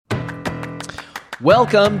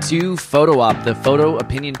Welcome to Photo Op, the photo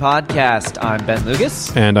opinion podcast. I'm Ben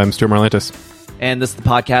Lucas. And I'm Stuart Marlantis. And this is the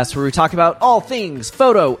podcast where we talk about all things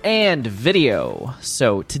photo and video.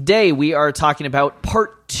 So today we are talking about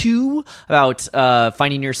part 2 about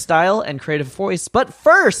finding your style and creative voice. But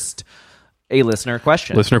first, a listener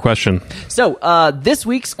question. So this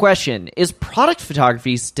week's question, is product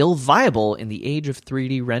photography still viable in the age of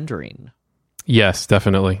 3D rendering? Yes,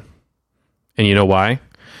 definitely. And you know why?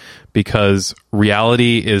 Because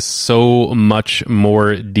reality is so much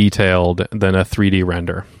more detailed than a 3D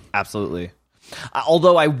render. Absolutely.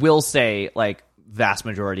 Although I will say, like, vast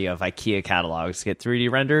majority of IKEA catalogs get 3D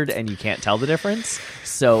rendered and you can't tell the difference.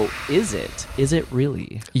 So is it? Is it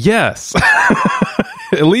really? Yes.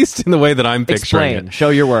 At least in the way that I'm picturing it. Show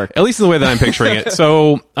your work. At least in the way that I'm picturing it.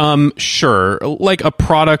 So, sure, like a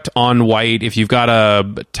product on white, if you've got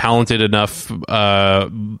a talented enough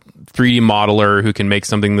 3D modeler who can make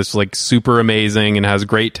something that's like super amazing and has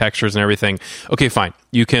great textures and everything, okay, fine.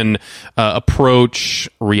 You can approach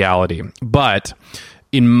reality. But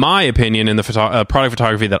in my opinion, in the product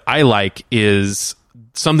photography that I like is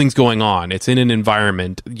something's going on. It's in an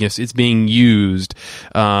environment. Yes, it's being used.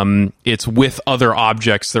 It's with other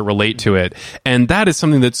objects that relate to it. And that is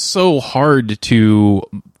something that's so hard to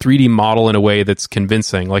 3D model in a way that's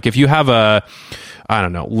convincing. Like if you have I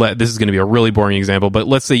don't know, this is going to be a really boring example, but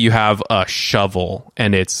let's say you have a shovel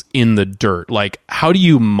and it's in the dirt. Like, how do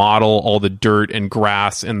you model all the dirt and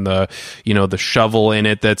grass and the shovel in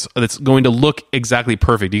it that's going to look exactly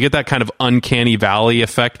perfect? You get that kind of uncanny valley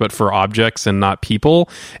effect, but for objects and not people.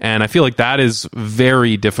 And I feel like that is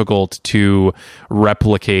very difficult to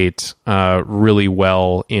replicate really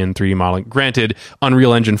well in 3D modeling. Granted,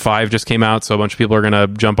 Unreal Engine 5 just came out, so a bunch of people are going to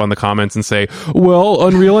jump on the comments and say, well,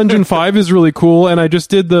 Unreal Engine 5 is really cool, and I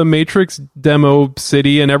just did the Matrix demo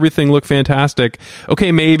city and everything looked fantastic.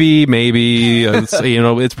 Okay, maybe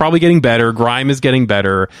it's probably getting better. Grime is getting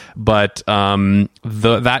better, but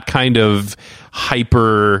that kind of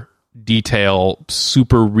hyper detail,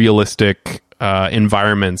 super realistic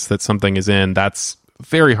environments that something is in, that's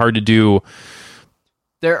very hard to do.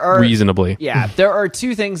 Reasonably. Yeah, there are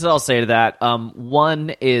two things that I'll say to that.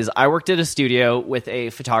 One is I worked at a studio with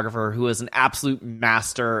a photographer who is an absolute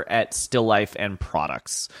master at still life and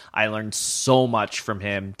products. I learned so much from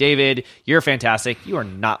him. David, you're fantastic. You are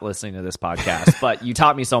not listening to this podcast, but you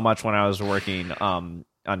taught me so much when I was working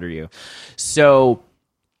under you. So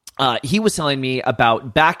he was telling me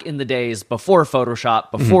about back in the days before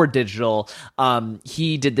Photoshop, before digital,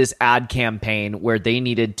 he did this ad campaign where they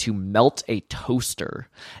needed to melt a toaster.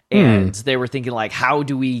 And they were thinking, like, how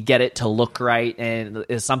do we get it to look right? And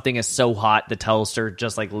if something is so hot, the toaster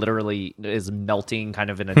just like literally is melting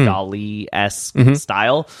kind of in a Dali-esque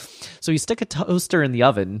style. So he stuck a toaster in the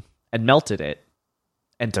oven and melted it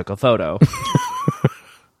and took a photo.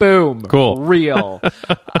 Boom. Cool. Real.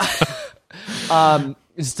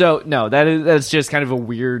 So no, that's just kind of a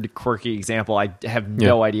weird, quirky example. I have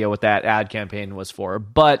no idea what that ad campaign was for,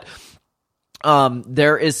 but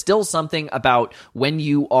there is still something about when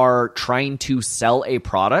you are trying to sell a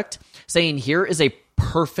product, saying here is a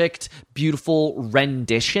perfect, beautiful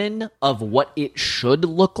rendition of what it should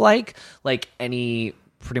look like any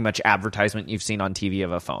pretty much advertisement you've seen on TV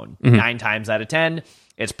of a phone. 9 times out of 10,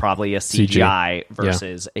 it's probably a CGI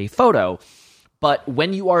versus a photo. But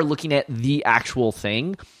when you are looking at the actual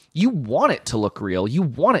thing, you want it to look real. You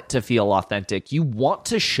want it to feel authentic. You want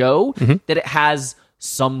to show that it has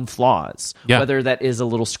some flaws, whether that is a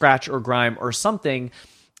little scratch or grime or something.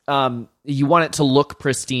 You want it to look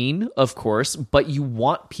pristine, of course, but you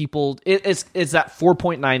want people... It's that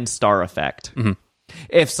 4.9 star effect.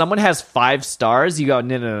 If someone has 5 stars, you go,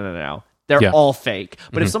 no. They're all fake.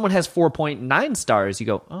 But if someone has 4.9 stars, you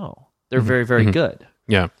go, oh, they're very, very good.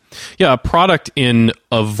 Yeah. A product in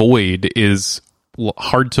a void is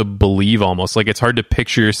hard to believe almost. Like, it's hard to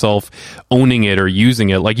picture yourself owning it or using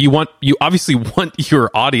it. Like, you obviously want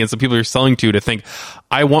your audience, the people you're selling to think,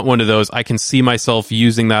 I want one of those. I can see myself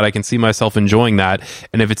using that. I can see myself enjoying that.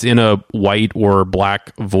 And if it's in a white or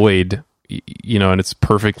black void, and it's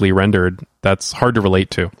perfectly rendered, that's hard to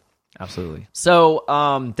relate to. Absolutely. So,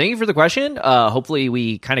 thank you for the question. Hopefully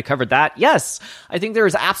we kind of covered that. Yes, I think there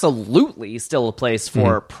is absolutely still a place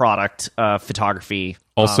for product photography.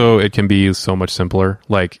 Also, it can be so much simpler.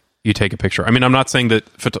 Like, you take a picture. I mean, I'm not saying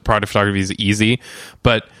that product photography is easy,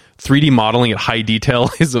 but 3D modeling at high detail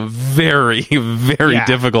is a very, very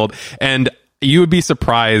difficult. And you would be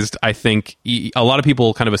surprised. I think a lot of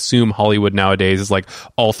people kind of assume Hollywood nowadays is like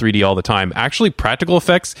all 3D all the time. Actually, practical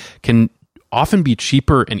effects can often be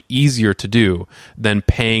cheaper and easier to do than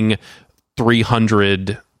paying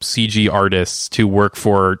 300 CG artists to work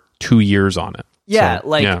for 2 years on it. Yeah, So,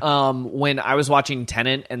 like yeah. when I was watching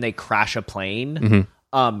Tenet and they crash a plane,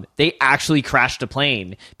 they actually crashed a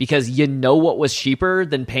plane because you know what was cheaper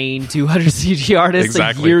than paying 200 CG artists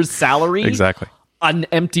Exactly. a year's salary? Exactly. An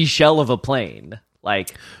empty shell of a plane.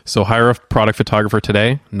 Like, So hire a product photographer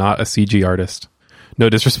today, not a CG artist. No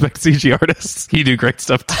disrespect to CG artists. You do great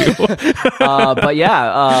stuff too. but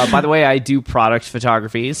yeah, by the way, I do product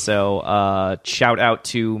photography, so shout out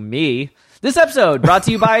to me. This episode brought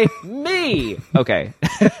to you by me. Okay.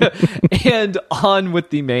 And on with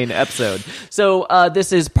the main episode. So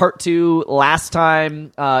this is part 2. Last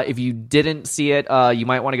time, if you didn't see it, you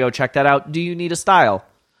might want to go check that out. Do you need a style?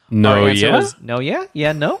 No, Our answer yeah. was no, yeah,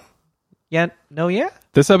 yeah, no, yeah, no, yeah,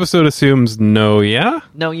 This episode assumes no, yeah.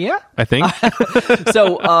 no, yeah. I think.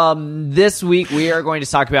 So this week we are going to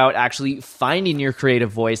talk about actually finding your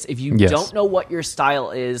creative voice. If you Yes. don't know what your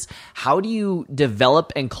style is, how do you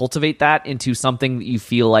develop and cultivate that into something that you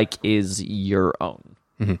feel like is your own?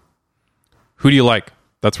 Who do you like?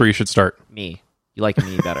 That's where you should start. Me. You like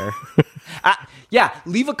me better. Yeah,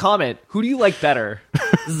 leave a comment. Who do you like better?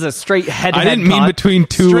 This is a straight head-to-head I didn't mean between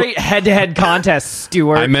two. straight head-to-head contest,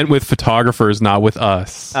 Stuart. I meant with photographers, not with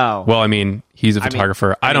us. Oh. Well, I mean, he's a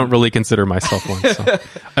photographer. I don't really consider myself one.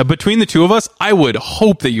 So. Between the two of us, I would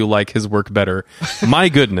hope that you like his work better. My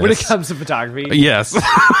goodness. when it comes to photography. Yes.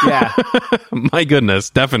 Yeah. My goodness,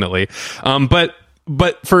 definitely. But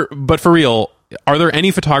for real, are there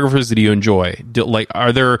any photographers that you enjoy?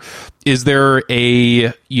 Is there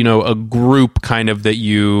a group kind of that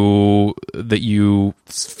you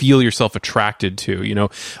feel yourself attracted to?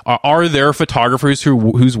 Are there photographers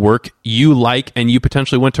whose work you like and you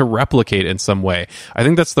potentially want to replicate in some way? I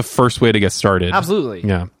think that's the first way to get started. Absolutely.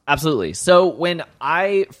 Yeah. Absolutely. So when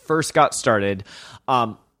I first got started,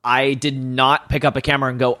 I did not pick up a camera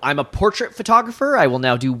and go, I'm a portrait photographer. I will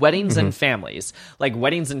now do weddings and families. Like,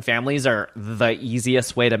 weddings and families are the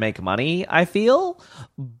easiest way to make money, I feel.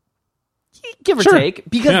 Give or Sure. take.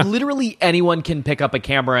 Because Yeah. literally anyone can pick up a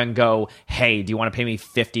camera and go, hey, do you want to pay me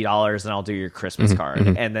 $50 and I'll do your Christmas card?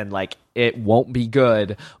 And then, like, it won't be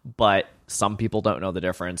good, but some people don't know the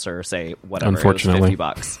difference or say, whatever, it was Unfortunately.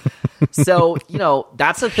 $50. So,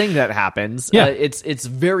 that's a thing that happens. Yeah. It's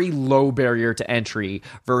very low barrier to entry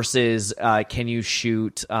versus can you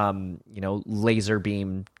shoot laser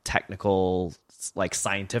beam technical, like,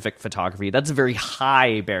 scientific photography. That's a very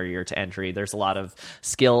high barrier to entry. There's a lot of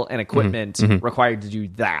skill and equipment required to do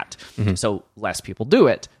that. So less people do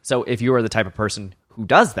it. So if you are the type of person who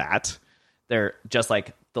does that, they're just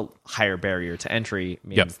like, the higher barrier to entry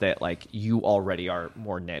means that, like, you already are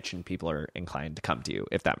more niche and people are inclined to come to you,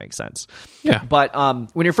 if that makes sense. Yeah. But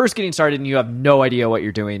when you're first getting started and you have no idea what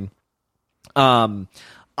you're doing,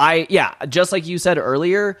 just like you said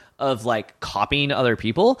earlier of, like, copying other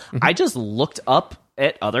people, I just looked up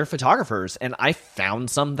at other photographers and I found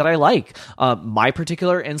some that I like. My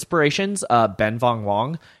particular inspirations, Ben Vong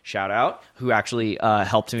Wong, shout out, who actually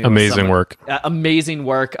helped me. Amazing work. Amazing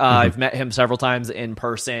work. I've met him several times in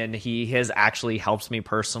person. He has actually helped me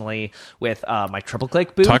personally with my triple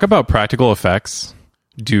click booth. Talk about practical effects.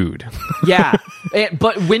 Dude. Yeah.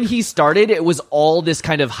 But when he started, it was all this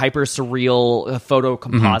kind of hyper surreal photo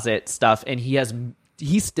composite stuff. And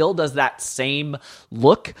he still does that same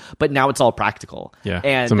look, but now it's all practical. Yeah,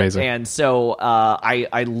 and, it's amazing. And so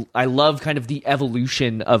I love kind of the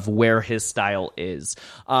evolution of where his style is.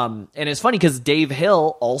 And it's funny because Dave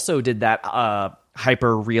Hill also did that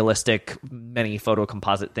hyper realistic many photo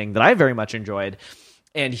composite thing that I very much enjoyed.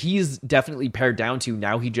 And he's definitely pared down to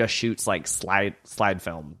now he just shoots, like, slide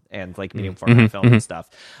film and, like, medium format film and stuff.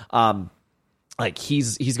 Like,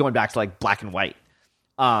 he's going back to, like, black and white,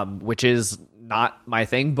 which is not my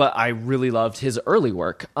thing, but I really loved his early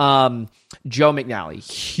work. Joe McNally,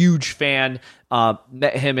 huge fan.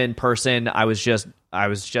 Met him in person. I was just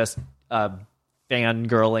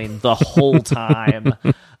fangirling the whole time.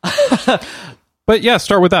 But yeah,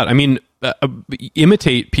 start with that. I mean,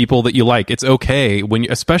 imitate people that you like. It's okay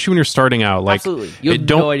especially when you're starting out. Like, Absolutely, you have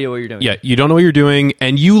no idea what you're doing. Yeah, you don't know what you're doing,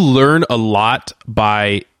 and you learn a lot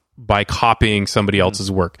by copying somebody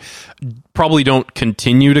else's work. Probably don't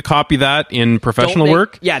continue to copy that in professional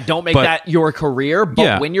work. Yeah, don't make that your career. But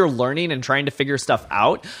Yeah. when you're learning and trying to figure stuff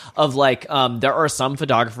out, of, like, there are some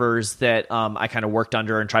photographers that I kind of worked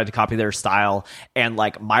under and tried to copy their style, and,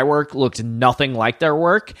 like, my work looked nothing like their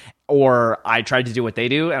work. Or I tried to do what they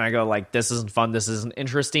do, and I go, like, this isn't fun, this isn't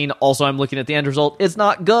interesting. Also, I'm looking at the end result, it's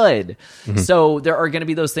not good. So there are going to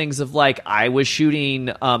be those things of, like, I was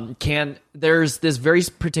shooting, there's this very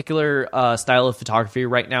particular style of photography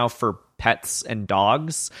right now for pets and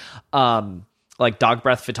dogs. Like, dog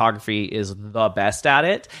breath photography is the best at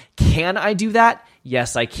it. Can I do that?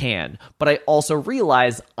 Yes, I can. But I also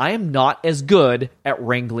realize I am not as good at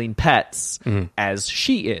wrangling pets as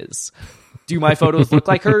she is. Do my photos look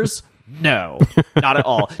like hers? No, not at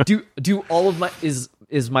all. Do all of my is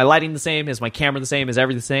my lighting the same? Is my camera the same? Is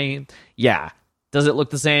everything the same? Yeah. Does it look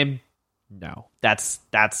the same? No. That's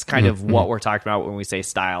kind of what we're talking about when we say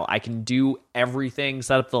style. I can do everything,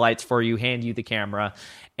 set up the lights for you, hand you the camera,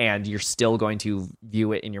 and you're still going to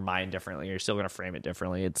view it in your mind differently. You're still going to frame it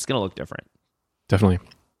differently. It's going to look different. Definitely.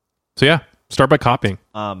 So yeah, start by copying.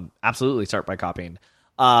 Absolutely start by copying.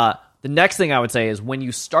 The next thing I would say is when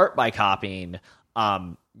you start by copying,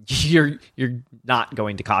 you're not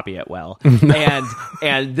going to copy it well.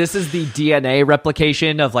 and this is the DNA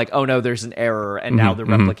replication of like, oh no, there's an error, and now the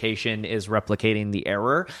replication is replicating the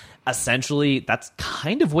error. Essentially, that's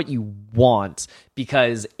kind of what you want,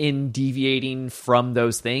 because in deviating from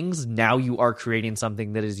those things, now you are creating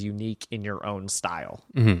something that is unique in your own style.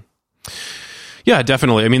 Yeah,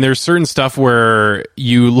 definitely. I mean, there's certain stuff where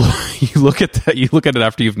you look at it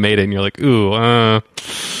after you've made it, and you're like, ooh.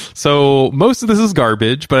 So most of this is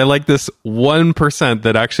garbage, but I like this 1%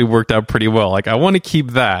 that actually worked out pretty well. Like, I want to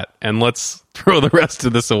keep that, and let's throw the rest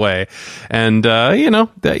of this away. And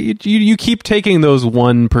that you keep taking those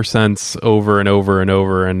 1% over and over and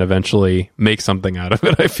over, and eventually make something out of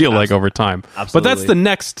it. I feel like over time. Absolutely. But that's the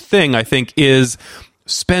next thing, I think, is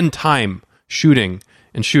spend time shooting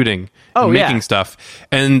and making stuff.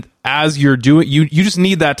 And as you're doing, you just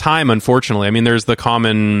need that time, unfortunately. I mean, there's the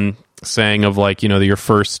common saying of like, your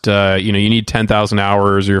first, you need 10,000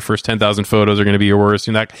 hours, or your first 10,000 photos are going to be your worst.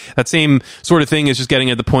 And that same sort of thing is just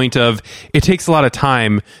getting at the point of, it takes a lot of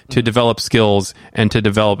time to develop skills and to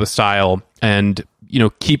develop a style, and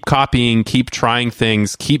keep copying, keep trying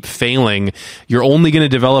things, keep failing. You're only going to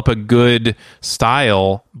develop a good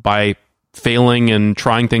style by failing and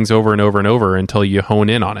trying things over and over and over until you hone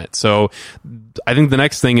in on it. So I think the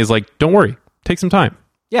next thing is like, don't worry, take some time.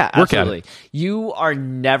 Yeah, absolutely. You are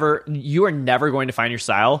never going to find your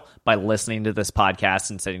style by listening to this podcast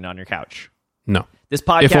and sitting on your couch. No. This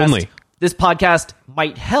podcast, if only. This podcast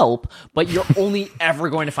might help, but you're only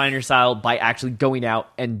ever going to find your style by actually going out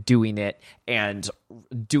and doing it, and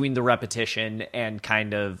doing the repetition, and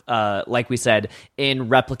kind of, like we said, in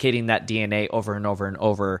replicating that DNA over and over and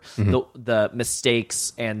over. The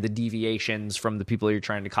mistakes and the deviations from the people you're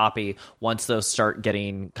trying to copy, once those start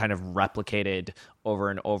getting kind of replicated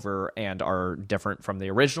over and over and are different from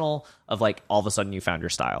the original, of like, all of a sudden you found your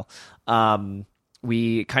style.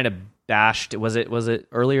 We kind of bashed, was it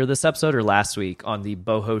earlier this episode or last week, on the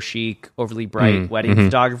boho chic, overly bright wedding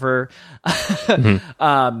photographer.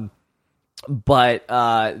 But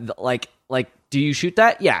do you shoot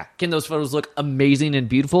that? Yeah. Can those photos look amazing and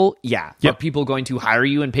beautiful? Yeah. Yep. Are people going to hire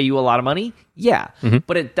you and pay you a lot of money? Yeah.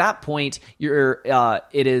 But at that point,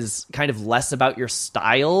 it is kind of less about your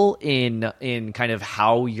style in kind of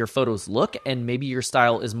how your photos look, and maybe your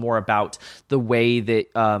style is more about the way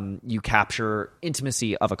that you capture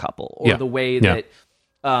intimacy of a couple, or the way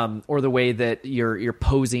that your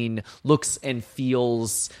posing looks and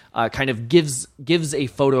feels, kind of gives a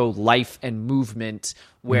photo life and movement,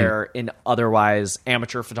 where in otherwise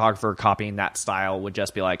amateur photographer copying that style would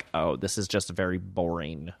just be like, oh, this is just a very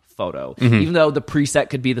boring photo. Even though the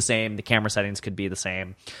preset could be the same, the camera settings could be the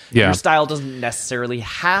same. Your style doesn't necessarily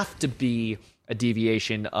have to be a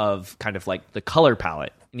deviation of kind of like the color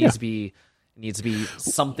palette. It needs to be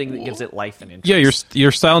something that gives it life and interest. Yeah,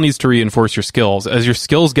 your style needs to reinforce your skills. As your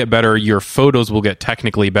skills get better, your photos will get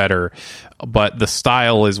technically better, but the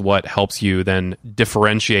style is what helps you then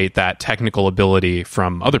differentiate that technical ability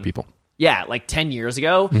from other people. Yeah, like 10 years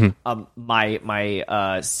ago,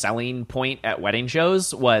 my selling point at wedding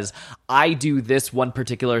shows was, I do this one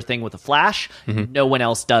particular thing with a flash. No one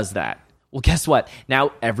else does that. Well, guess what?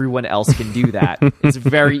 Now everyone else can do that. It's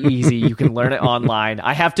very easy. You can learn it online.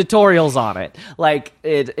 I have tutorials on it. Like,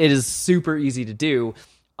 it is super easy to do.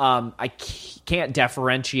 I can't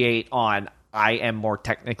differentiate on, I am more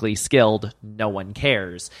technically skilled. No one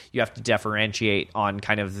cares. You have to differentiate on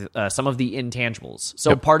kind of some of the intangibles.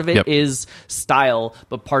 So part of it is style,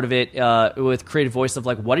 but part of it with creative voice of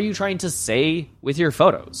like, what are you trying to say with your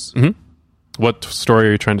photos? What story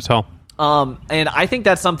are you trying to tell? And I think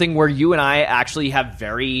that's something where you and I actually have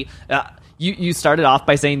very... You started off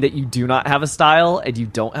by saying that you do not have a style and you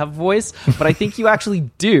don't have a voice, but I think you actually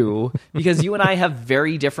do, because you and I have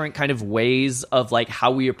very different kind of ways of like how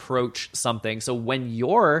we approach something. So when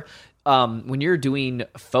you're doing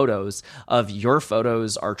photos, your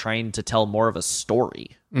photos are trying to tell more of a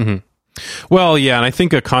story. Well, yeah, and I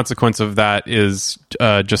think a consequence of that is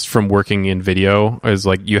just from working in video is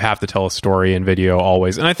like, you have to tell a story in video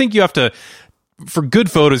always. And I think you have to for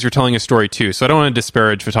good photos, you're telling a story too. So I don't want to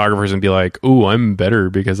disparage photographers and be like, "Oh, I'm better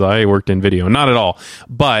because I worked in video." Not at all.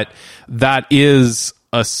 But that is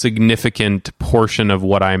a significant portion of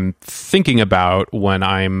what I'm thinking about when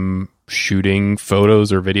I'm shooting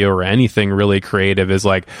photos or video or anything really creative, is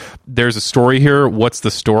like, there's a story here. What's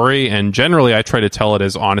the story? And generally I try to tell it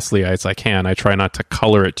as honestly as I can. I try not to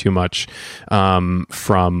color it too much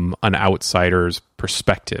from an outsider's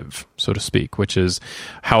perspective, so to speak, which is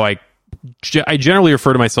how I generally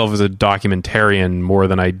refer to myself as a documentarian more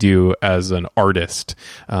than I do as an artist,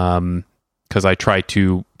 because I try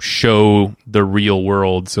to show the real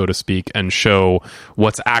world, so to speak, and show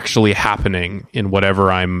what's actually happening in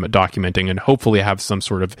whatever I'm documenting, and hopefully have some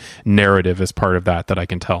sort of narrative as part of that I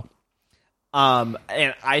can tell. And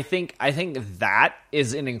I think that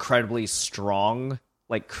is an incredibly strong,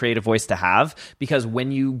 like, creative voice to have, because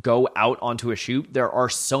when you go out onto a shoot, there are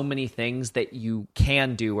so many things that you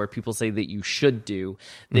can do, or people say that you should do,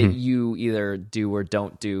 that you either do or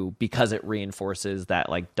don't do, because it reinforces that,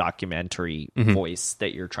 like, documentary voice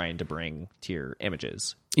that you're trying to bring to your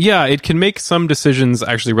images. Yeah, it can make some decisions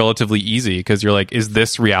actually relatively easy, because you're like, is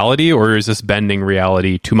this reality or is this bending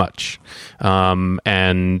reality too much?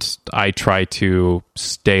 And I try to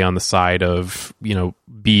stay on the side of,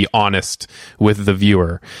 be honest with the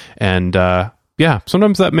viewer. And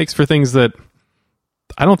sometimes that makes for things that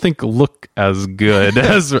I don't think look as good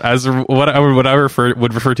as what I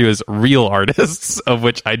would refer to as real artists, of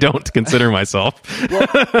which I don't consider myself. Well,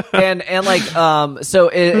 and like so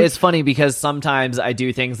it's funny because sometimes I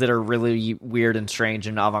do things that are really weird and strange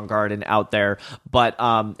and avant-garde and out there. But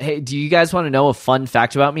hey, do you guys want to know a fun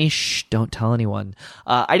fact about me? Shh, don't tell anyone.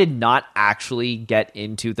 I did not actually get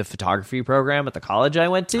into the photography program at the college I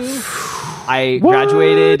went to. I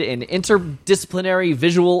graduated in interdisciplinary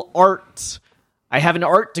visual art. I have an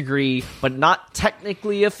art degree, but not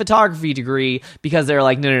technically a photography degree, because they're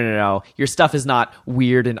like, no, your stuff is not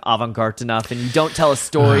weird and avant-garde enough, and you don't tell a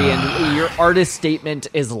story, and your artist statement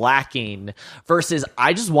is lacking. Versus,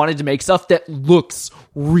 I just wanted to make stuff that looks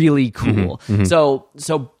really cool. So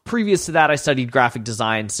previous to that, I studied graphic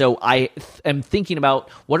design. So I am thinking about,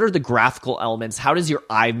 what are the graphical elements? How does your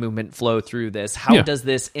eye movement flow through this? How does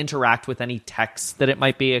this interact with any text that it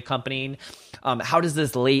might be accompanying? How does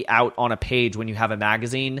this lay out on a page when you have a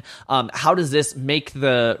magazine? How does this make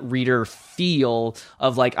the reader feel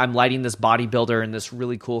of, like, I'm lighting this bodybuilder in this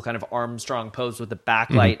really cool kind of Armstrong pose with the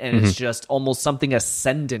backlight, and it's just almost something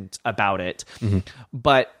ascendant about it.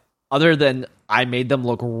 But other than I made them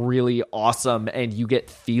look really awesome and you get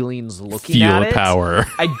feelings looking at it, power.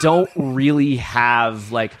 I don't really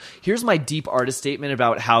have, like, here's my deep artist statement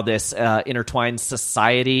about how this intertwines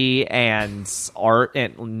society and art.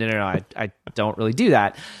 And no, I don't really do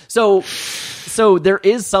that. So there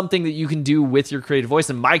is something that you can do with your creative voice.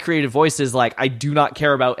 And my creative voice is like, I do not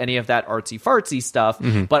care about any of that artsy fartsy stuff,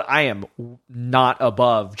 but I am not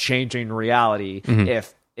above changing reality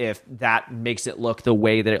if that makes it look the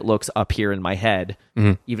way that it looks up here in my head,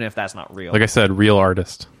 even if that's not real. Like I said, real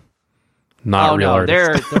artist. Not real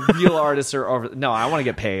artists. The real artists are over. No, I want to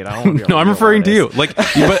get paid. I don't want to be no, I'm referring to you. Like,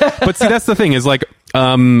 but see, that's the thing is like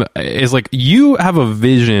you have a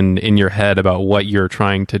vision in your head about what you're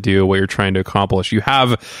trying to do, what you're trying to accomplish. You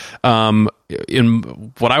have,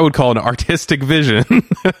 in what I would call an artistic vision,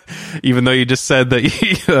 even though you just said that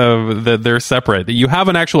that they're separate. You have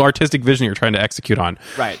an actual artistic vision you're trying to execute on.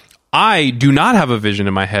 Right. I do not have a vision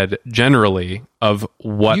in my head generally of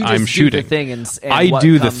what I'm shooting. I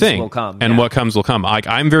do the thing, and what comes will come.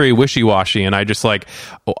 I'm very wishy-washy, and I just like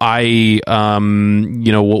whatever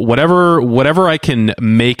I can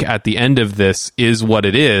make at the end of this is what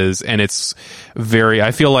it is, and it's very.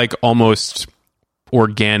 I feel like almost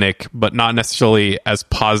organic, but not necessarily as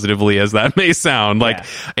positively as that may sound. Like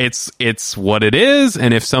it's what it is,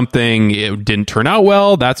 and if something it didn't turn out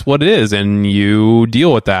well, that's what it is, and you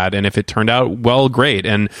deal with that. And if it turned out well, great.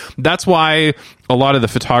 And that's why a lot of the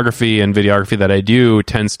photography and videography that I do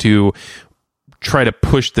tends to try to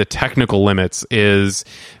push the technical limits. Is,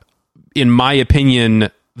 in my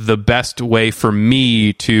opinion, the best way for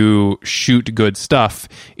me to shoot good stuff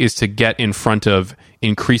is to get in front of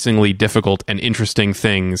increasingly difficult and interesting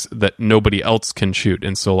things that nobody else can shoot.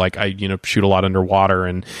 And so, like, I shoot a lot underwater,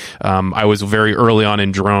 and I was very early on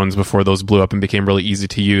in drones before those blew up and became really easy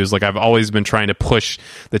to use. Like, I've always been trying to push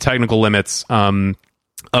the technical limits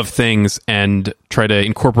of things and try to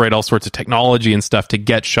incorporate all sorts of technology and stuff to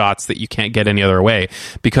get shots that you can't get any other way.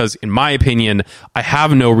 Because in my opinion, I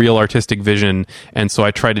have no real artistic vision, and so I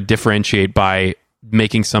try to differentiate by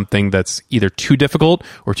making something that's either too difficult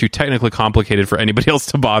or too technically complicated for anybody else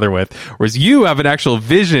to bother with. Whereas you have an actual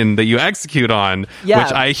vision that you execute on, which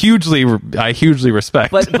I hugely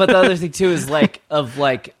respect. But the other thing too is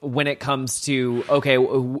when it comes to, okay,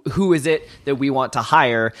 who is it that we want to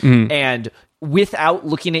hire, and without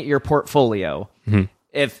looking at your portfolio,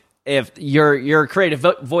 if your creative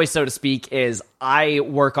voice, so to speak, is I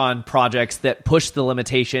work on projects that push the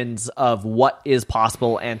limitations of what is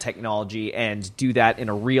possible and technology and do that in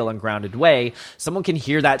a real and grounded way, someone can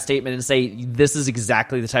hear that statement and say, this is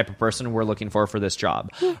exactly the type of person we're looking for this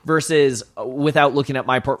job. Versus without looking at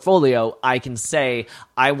my portfolio, I can say,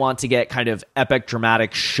 I want to get kind of epic,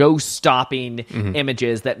 dramatic, show-stopping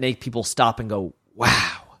images that make people stop and go,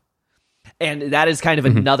 wow. And that is kind of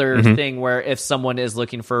another thing where if someone is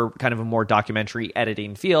looking for kind of a more documentary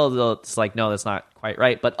editing feel, it's like, no, that's not quite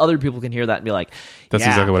right. But other people can hear that and be like, that's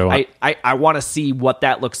exactly what I want. I want to see what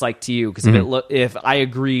that looks like to you. Because if I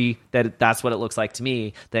agree that that's what it looks like to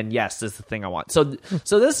me, then yes, this is the thing I want. So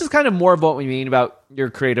this is kind of more of what we mean about your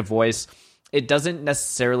creative voice. It doesn't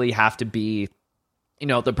necessarily have to be,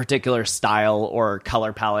 the particular style or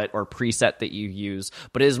color palette or preset that you use,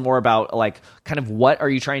 but it is more about like kind of what are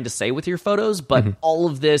you trying to say with your photos, but all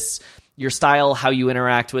of this, your style, how you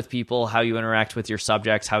interact with people, how you interact with your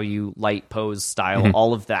subjects, how you light, pose, style,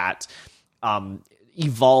 all of that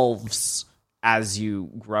evolves as you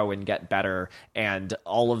grow and get better, and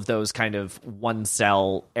all of those kind of one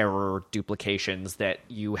cell error duplications that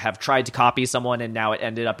you have tried to copy someone and now it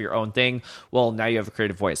ended up your own thing. Well, now you have a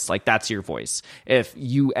creative voice. Like that's your voice. If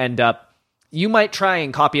you you might try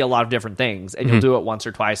and copy a lot of different things and you'll do it once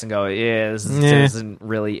or twice and go, this isn't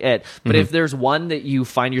really it. But if there's one that you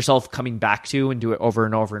find yourself coming back to and do it over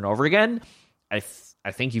and over and over again, I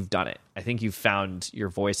think you've done it. I think you've found your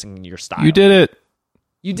voice and your style. You did it.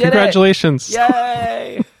 You did Congratulations. it.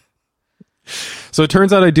 Yay. So it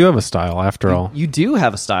turns out I do have a style after all. You do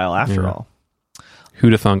have a style after all.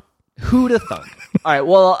 Who'da thunk? Who'da thunk? All right.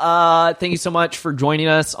 Well, thank you so much for joining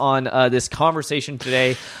us on this conversation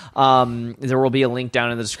today. There will be a link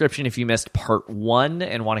down in the description if you missed part 1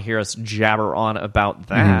 and want to hear us jabber on about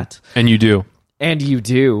that. And you do.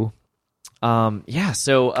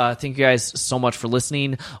 So thank you guys so much for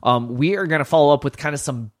listening. We are going to follow up with kind of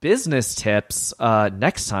some business tips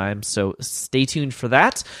next time, so stay tuned for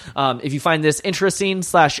that. If you find this interesting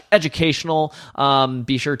 / educational,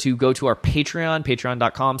 be sure to go to our Patreon,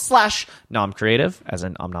 patreon.com/nomcreative, as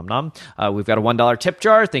in nom nom nom. We've got a $1 tip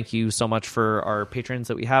jar. Thank you so much for our patrons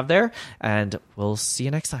that we have there, and we'll see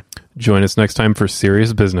you next time. Join us next time for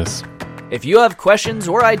serious business. If you have questions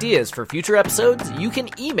or ideas for future episodes, you can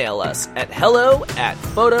email us at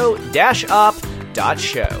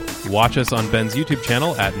hello@photo-op.show. Watch us on Ben's YouTube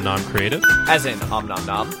channel at NomCreative, as in om nom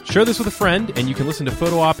nom. Share this with a friend, and you can listen to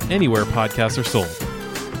Photo Op anywhere podcasts are sold.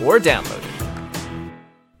 Or download it,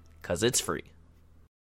 because it's free.